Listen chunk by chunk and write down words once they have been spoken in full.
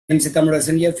Zee Tamil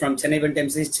here from Chennai Event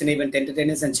Emcees, Chennai Event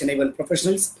Entertainers and Chennai Event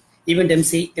Professionals, Event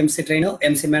MC, MC Trainer,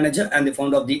 MC Manager and the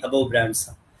founder of the above brands.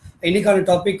 இன்னைக்கான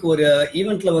topic ஒரு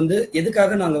ஈவெண்ட்ல வந்து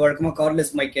எதுக்காக நாங்க வழக்கமா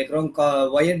cordless mic கேட்குறோம்,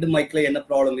 wired மைக்ல என்ன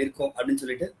problem இருக்கும் அப்படின்னு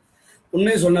சொல்லிட்டு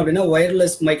உண்மையை சொன்னோம் அப்படின்னா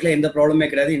ஒயர்லெஸ் மைக்ல எந்த ப்ராப்ளமே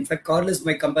கிடையாது. இன்ஃபேக்ட் கார்ட்லெஸ்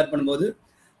மைக் கம்பேர் பண்ணும்போது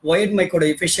ஒயர்ட் மைக்கோட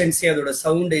எஃபிஷியன்சி, அதோட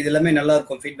சவுண்ட் இது எல்லாமே நல்லா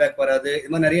இருக்கும், ஃபீட்பேக் வராது,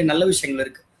 இது மாதிரி நிறைய நல்ல விஷயங்கள்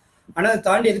இருக்கு. ஆனால் அதை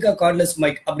தாண்டி எதுக்காக கார்ட்லெஸ்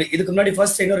மைக் அப்படி இதுக்கு முன்னாடி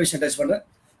ஃபர்ஸ்ட் இன்னொரு விஷயம் டச் பண்றேன்.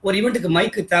 ஒரு ஈவெண்ட்டுக்கு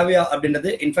மைக்கு தேவையா அப்படின்றது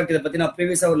இன்ஃபேக்ட் இதை பத்தி நான்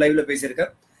ப்ரீவியஸாக ஒரு லைவ்ல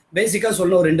பேசியிருக்கேன். பேசிக்காக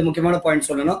சொல்லணும் ஒரு 2 முக்கியமான பாயிண்ட்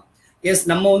சொல்லணும். எஸ்,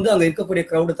 நம்ம வந்து அங்கே இருக்கக்கூடிய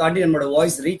க்ரௌடு தாண்டி நம்மளோட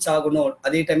வாய்ஸ் ரீச் ஆகணும்,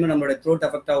 அதே டைம்ல நம்மளோட த்ரோட்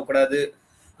அஃபெக்ட் ஆகக்கூடாது,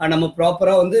 நம்ம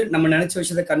ப்ராப்பரா வந்து நம்ம நினைச்ச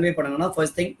விஷயத்தை கன்வே பண்ணணும்னா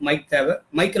ஃபர்ஸ்ட் திங் மைக் தேவை.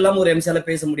 மைக் இல்லாமல் ஒரு எம்சியால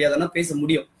பேச முடியாதுன்னா பேச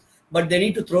முடியும், but they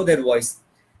need to throw there voice.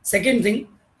 Second thing,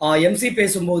 MC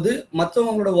பேசும்போது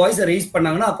மற்றவங்களோட வாய்ஸை ரேஸ்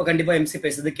பண்ணாங்கன்னா அப்போ கண்டிப்பாக எம்சி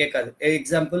பேசுறது கேட்காது.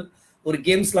 எக்ஸாம்பிள், ஒரு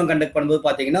கேம்ஸ்லாம் கண்டக்ட் பண்ணும்போது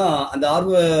பார்த்தீங்கன்னா அந்த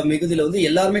ஆர்வ மிகுதியில் வந்து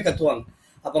எல்லாருமே கத்துவாங்க.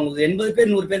 அப்போ அவங்க 80 பேர்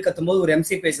 100 பேர் கத்தும்போது ஒரு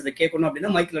எம்சி பேசுறது கேட்கணும்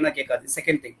அப்படின்னா மைக்லனா கேட்காது.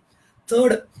 Second thing.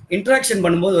 தேர்ட், இன்ட்ராக்ஷன்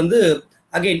பண்ணும்போது வந்து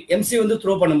அகைன் எம்சி வந்து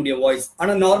த்ரோ பண்ண முடியும் வாய்ஸ்.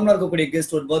 ஆனால் நார்மலாக இருக்கக்கூடிய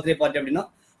கெஸ்ட் ஒரு பர்த்டே பார்ட்டி அப்படின்னா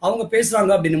அவங்க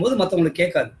பேசுறாங்க அப்படின்னும் போது மற்றவங்களுக்கு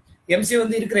கேட்காது. எம்சி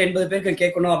வந்து இருக்கிற 80 பேருக்கு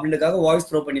கேட்கணும் அப்படின்றதுக்காக வாய்ஸ்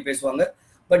த்ரோ பண்ணி பேசுவாங்க.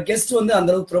 பட் கெஸ்ட் வந்து அந்த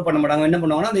அளவுக்கு த்ரோ பண்ண மாட்டாங்க. என்ன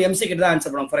பண்ணுவாங்கன்னா அந்த எம்சி கிட்ட தான்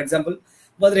ஆன்சர் பண்ணுவாங்க. ஃபார் எக்ஸாம்பிள்,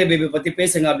 பர்த்டே பேபி பத்தி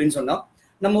பேசுங்க அப்படின்னு சொன்னா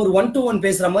நம்ம ஒரு 1-to-1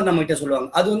 பேசுற மாதிரி நம்ம கிட்ட சொல்லுவாங்க.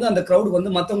 அது வந்து அந்த க்ரௌடுக்கு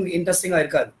வந்து மற்றவங்க இன்ட்ரெஸ்டிங்கா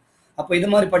இருக்காது. அப்போ இது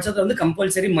மாதிரி பட்சத்தில் வந்து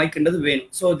கம்பல்சரி மைக்ன்றது வேணும்.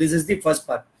 So this is the first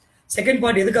part. Second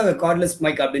part, எதுக்காக கார்ட்லெஸ்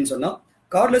மைக் அப்படின்னு சொன்னா,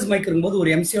 கார்ட்லெஸ் மைக் இருக்கும்போது ஒரு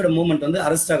எம்சியோட மூவ்மெண்ட் வந்து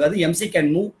அரெஸ்ட் ஆகாது. MC can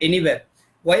move anywhere.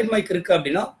 Wire mic இருக்கு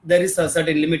அப்படின்னா there is a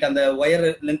certain limit. அந்த ஒயர்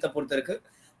லென்த்தை பொறுத்து இருக்கு.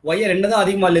 ஒயர் என்னதான்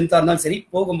அதிகமாக லென்த்தாக இருந்தாலும் சரி,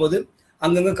 போகும்போது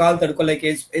அங்கங்க கால் தடுக்கும். லைக்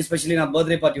எஸ்பெஷலி நான்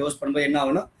பர்த்டே பார்ட்டி ஹோஸ்ட் பண்ணும்போது என்ன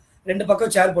ஆகுனா, 2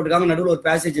 பக்கம் சேர் போட்டுருக்காங்க, நடுவில் ஒரு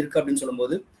பேசேஜ் இருக்கு அப்படின்னு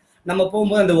சொல்லும்போது நம்ம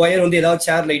போகும்போது அந்த ஒயர் வந்து ஏதாவது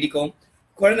சேர்ல இடிக்கும்,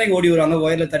 குழந்தைங்க ஓடி வருவாங்க,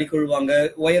 ஒயர்ல தடிக்க விழுவாங்க,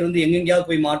 ஒயர் வந்து எங்கெங்கேயாவது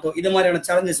போய் மாட்டோம், இது மாதிரியான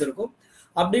சேலஞ்சஸ் இருக்கும்.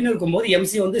 அப்படின்னு இருக்கும்போது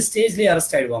எம்சி வந்து ஸ்டேஜ்லேயே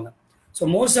அரெஸ்ட் ஆயிடுவாங்க. So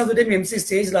most of the time MC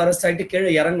ஸ்டேஜ்ல அரெஸ்ட் ஆகிட்டு கீழே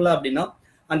இறங்கலாம் அப்படின்னா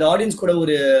அந்த ஆடியன்ஸ் கூட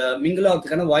ஒரு மிங்கிள்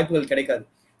ஆகிறதுக்கான வாய்ப்புகள் கிடைக்காது.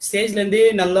 ஸ்டேஜ்லேருந்தே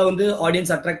நல்லா வந்து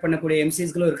ஆடியன்ஸ் அட்ராக்ட் பண்ணக்கூடிய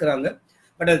எம்சிஸ்களும் இருக்கிறாங்க.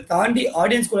 பட் அதை தாண்டி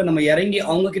ஆடியன்ஸ் கூட நம்ம இறங்கி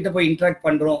அவங்க கிட்ட போய் இன்ட்ராக்ட்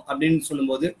பண்றோம் அப்படின்னு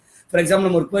சொல்லும்போது, ஃபார் எக்ஸாம்பிள்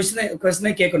நம்ம ஒரு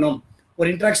கொஸ்டினே கேட்கணும், ஒரு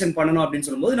இன்ட்ராக்ஷன் பண்ணணும் அப்படின்னு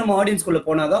சொல்லும்போது நம்ம ஆடியன்ஸ்குள்ள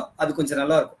போனாதான் அது கொஞ்சம்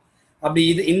நல்லா இருக்கும். அப்படி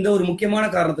இந்த ஒரு முக்கியமான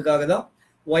காரணத்துக்காக தான்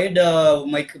ஒயர்டு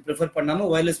மைக் ப்ரிஃபர் பண்ணாம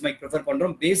ஒயர்லெஸ் மைக் ப்ரிஃபர்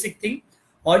பண்றோம். பேசிக் திங்,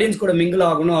 ஆடியன்ஸ் கூட மிங்கிள்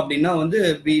ஆகணும் அப்படின்னா வந்து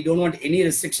we don't want any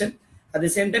restriction. At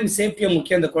the same time சேஃப்டியும்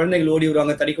முக்கியம். இந்த குழந்தைகள் ஓடி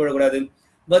வருவாங்க, தடிக்க விடக்கூடாது.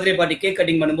 பர்த்டே பார்ட்டி கேக்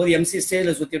கட்டிங் பண்ணும்போது எம்சி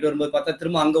ஸ்டேஜ்ல சுத்திட்டு வரும்போது பார்த்தா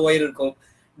திரும்ப அங்க ஒயர் இருக்கும்,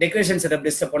 டெக்கரேஷன் செட்டப்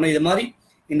டிஸ்டர்ப் பண்ணும். இது மாதிரி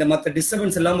இந்த மற்ற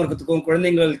டிஸ்டர்பன்ஸ் இல்லாமல் இருக்கிறதுக்கும்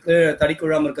குழந்தைங்களுக்கு தடிக்க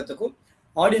விழாமல் இருக்கிறதுக்கும்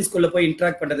ஆடியன்ஸ்குள்ள போய்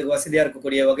இன்ட்ராக்ட் பண்றதுக்கு வசதியா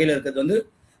இருக்கக்கூடிய வகையில் இருக்கிறது வந்து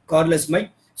கார்ட்லெஸ் மைக்.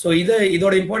 ஸோ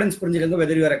இதோட இம்பார்ட்டன்ஸ் புரிஞ்சுக்கங்க.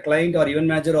 Whether you are a client R event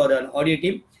manager R an audio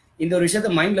team, இந்த ஒரு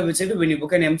விஷயத்தை மைண்ட்ல வச்சுட்டு when you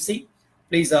book an MC,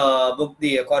 please book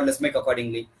the cordless mic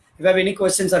accordingly. If you have any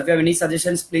questions or if you have any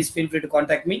suggestions, please feel free to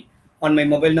contact me on my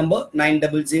mobile number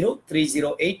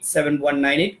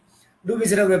 9003087198. Do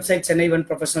visit our website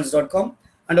chennaieventprofessionals.com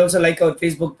and also like our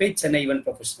Facebook page Chennai Event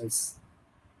Professionals.